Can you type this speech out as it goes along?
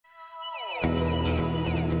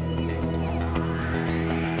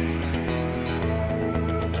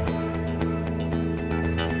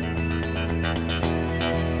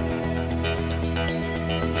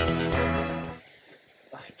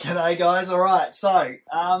G'day guys, alright, so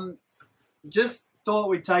just thought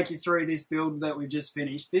we'd take you through this build that we've just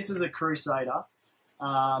finished. This is a Crusader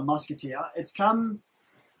Musketeer. It's come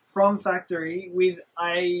from factory with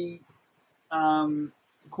a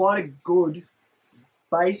quite a good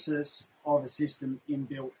basis of a system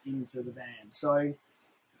inbuilt into the van. So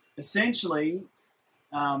essentially,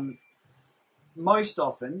 most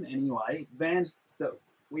often anyway, vans that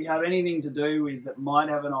we have anything to do with that might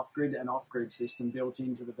have an off-grid system built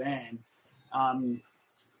into the van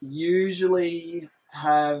usually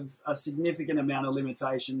have a significant amount of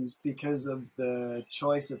limitations because of the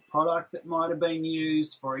choice of product that might have been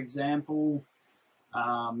used. For example,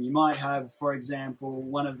 you might have, for example,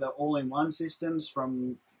 one of the all-in-one systems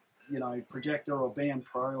from, you know, Projector or BM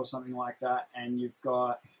Pro or something like that, and you've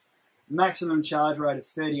got maximum charge rate of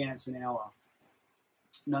 30 amps an hour,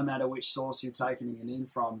 no matter which source you're taking it in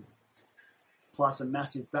from, plus a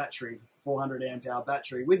massive battery, 400 amp hour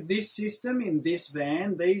battery. With this system in this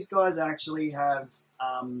van, these guys actually have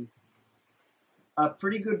a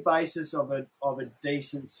pretty good basis of a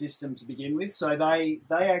decent system to begin with. So they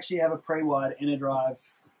actually have a pre-wired Enerdrive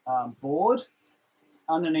board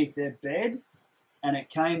underneath their bed, and it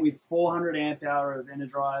came with 400 amp hour of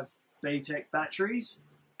Enerdrive B-Tech batteries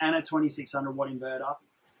and a 2600 watt inverter.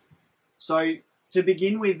 So to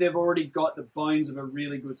begin with, they've already got the bones of a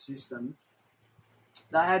really good system.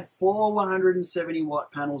 They had 4 170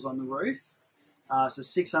 watt panels on the roof, so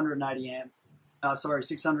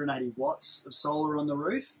 680 watts of solar on the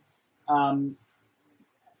roof. And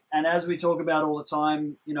as we talk about all the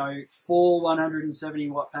time, you know, 4 170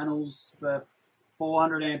 watt panels for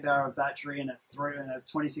 400 amp hour of battery and a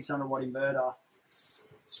 2600 watt inverter.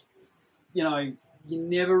 It's, you know, you're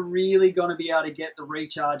never really going to be able to get the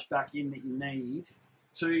recharge back in that you need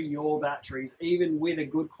to your batteries. Even with a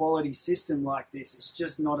good quality system like this, it's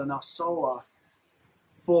just not enough solar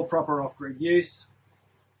for proper off-grid use.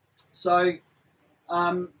 So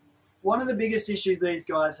one of the biggest issues these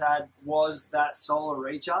guys had was that solar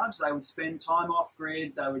recharge. They would spend time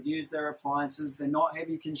off-grid, they would use their appliances, they're not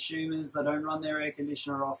heavy consumers, they don't run their air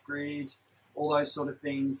conditioner off-grid, all those sort of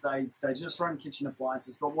things. They just run kitchen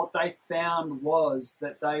appliances. But what they found was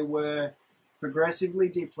that they were progressively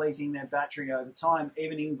depleting their battery over time,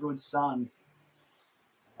 even in good sun.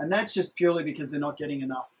 And that's just purely because they're not getting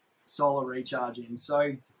enough solar recharge in.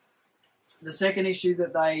 So the second issue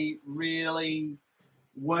that they really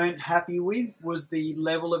weren't happy with was the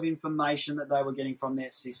level of information that they were getting from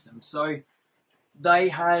their system. So they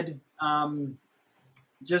had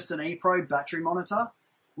just an ePro battery monitor,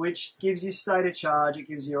 which gives you state of charge, it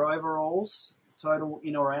gives you your overalls, total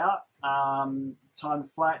in or out, time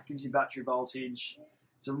flat, gives you battery voltage.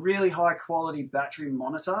 It's a really high quality battery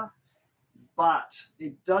monitor, but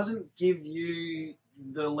it doesn't give you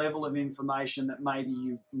the level of information that maybe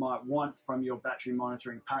you might want from your battery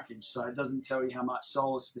monitoring package. So it doesn't tell you how much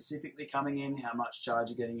solar specifically coming in, how much charge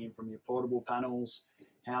you're getting in from your portable panels,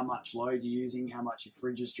 how much load you're using, how much your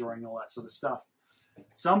fridge is drawing, all that sort of stuff.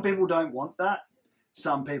 Some people don't want that.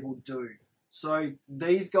 Some people do. So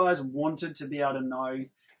these guys wanted to be able to know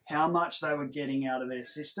how much they were getting out of their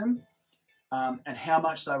system and how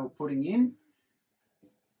much they were putting in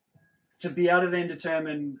to be able to then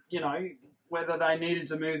determine, you know, whether they needed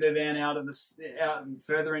to move their van out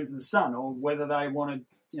further into the sun, or whether they wanted,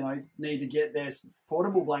 you know, need to get their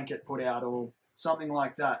portable blanket put out or something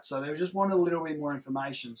like that. So they just wanted a little bit more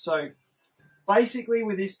information. So basically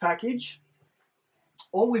with this package,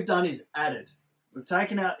 all we've done is added. We've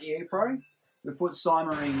taken out the ePro, we've put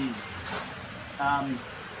Cymarine in.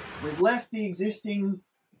 We've left the existing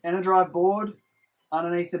Enerdrive board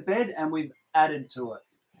underneath the bed and we've added to it.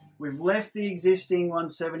 We've left the existing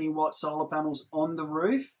 170 watt solar panels on the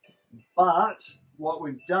roof, but what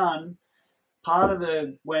we've done, part of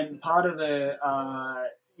the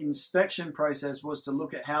inspection process was to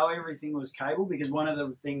look at how everything was cabled, because one of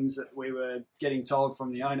the things that we were getting told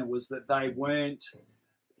from the owner was that they were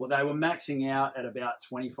maxing out at about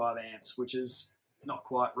 25 amps, which is not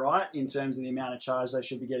quite right in terms of the amount of charge they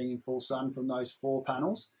should be getting in full sun from those 4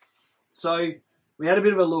 panels. So we had a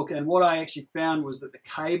bit of a look, and what I actually found was that the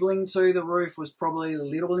cabling to the roof was probably a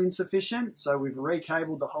little insufficient. So we've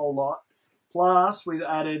recabled the whole lot. Plus, we've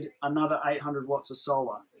added another 800 watts of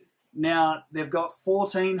solar. Now, they've got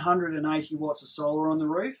 1,480 watts of solar on the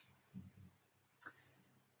roof.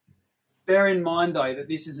 Bear in mind, though, that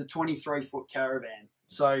this is a 23-foot caravan.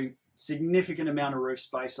 So significant amount of roof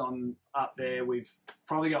space on up there. We've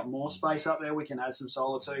probably got more space up there we can add some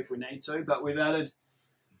solar to if we need to, but we've added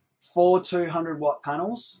 4 200 watt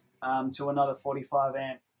panels to another 45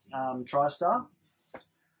 amp TriStar,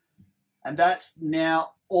 and that's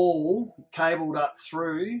now all cabled up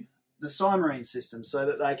through the Cymarine system so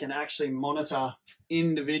that they can actually monitor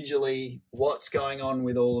individually what's going on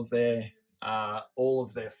with all of their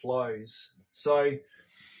flows. So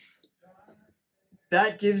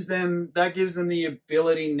that gives them the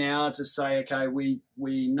ability now to say, okay, we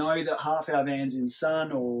know that half our van's in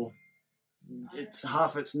sun, or it's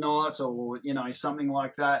half it's not, or something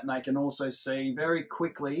like that, and they can also see very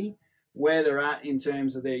quickly where they're at in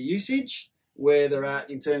terms of their usage, where they're at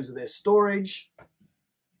in terms of their storage.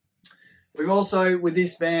 We've also, with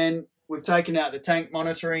this van, we've taken out the tank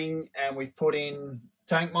monitoring and we've put in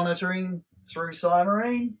tank monitoring through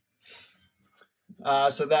Cymarine.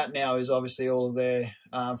 So that now is obviously all of their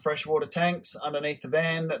freshwater tanks underneath the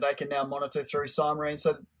van that they can now monitor through Cymarine.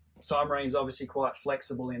 So Cymarine's obviously quite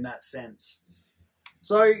flexible in that sense.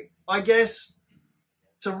 So I guess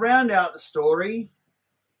to round out the story,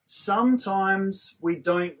 sometimes we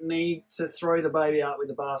don't need to throw the baby out with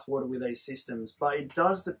the bathwater with these systems, but it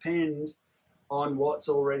does depend on what's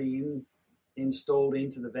already installed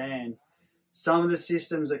into the van. Some of the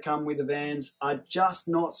systems that come with the vans are just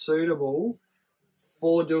not suitable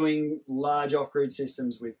for doing large off-grid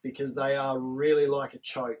systems with, because they are really like a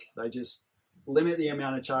choke. They just limit the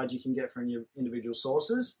amount of charge you can get from your individual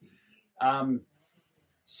sources.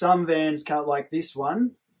 Some vans, like this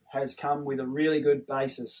one, has come with a really good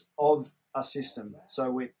basis of a system. So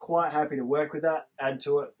we're quite happy to work with that, add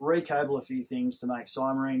to it, recable a few things to make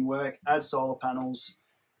Cymarine work, add solar panels,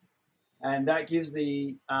 and that gives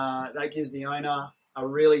the owner a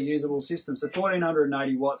really usable system. So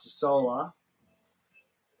 1480 watts of solar,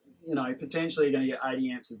 potentially you're going to get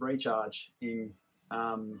 80 amps of recharge in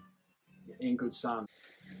good sun.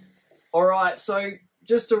 All right, so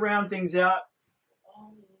just to round things out,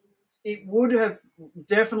 it would have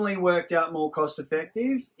definitely worked out more cost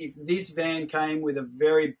effective if this van came with a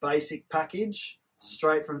very basic package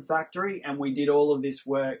straight from factory and we did all of this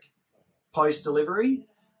work post delivery.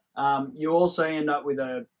 You also end up with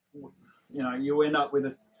a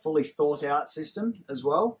fully thought out system as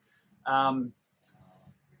well.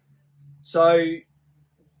 So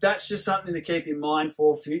that's just something to keep in mind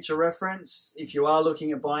for future reference. If you are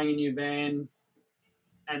looking at buying a new van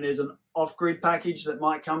and there's an off-grid package that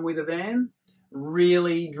might come with a van,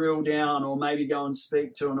 really drill down, or maybe go and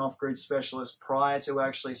speak to an off-grid specialist prior to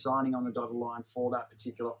actually signing on the dotted line for that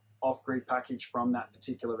particular off-grid package from that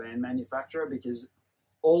particular van manufacturer, because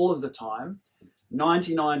all of the time,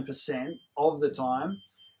 99% of the time,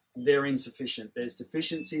 they're insufficient. There's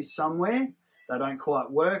deficiencies somewhere. They don't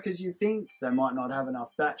quite work as you think. They might not have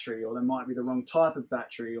enough battery, or they might be the wrong type of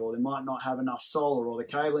battery, or they might not have enough solar, or the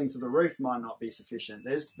cabling to the roof might not be sufficient.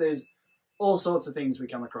 There's all sorts of things we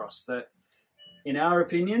come across that, in our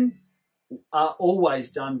opinion, are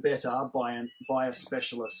always done better by a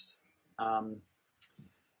specialist. All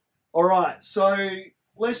right, so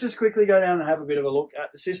let's just quickly go down and have a bit of a look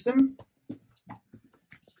at the system.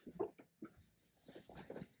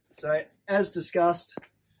 So, as discussed,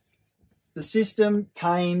 the system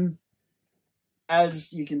came,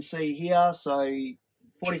 as you can see here, so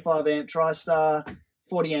 45 amp TriStar,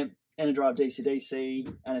 40 amp Enerdrive DC-DC,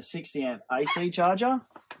 and a 60 amp AC charger.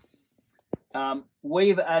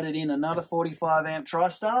 We've added in another 45 amp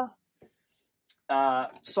TriStar,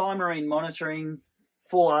 Cymarine monitoring,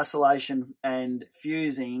 full isolation and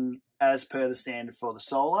fusing as per the standard for the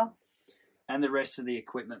solar, and the rest of the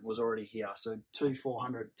equipment was already here. So two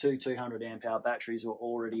 200 amp hour batteries were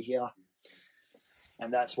already here.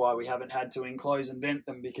 And that's why we haven't had to enclose and vent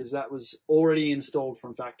them, because that was already installed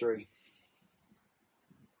from factory.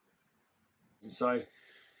 So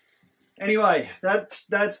anyway, that's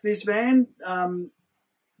this van.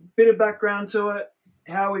 Bit of background to it,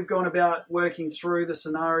 how we've gone about working through the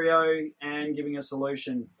scenario and giving a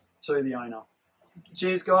solution to the owner.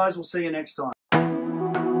 Cheers, guys. We'll see you next time.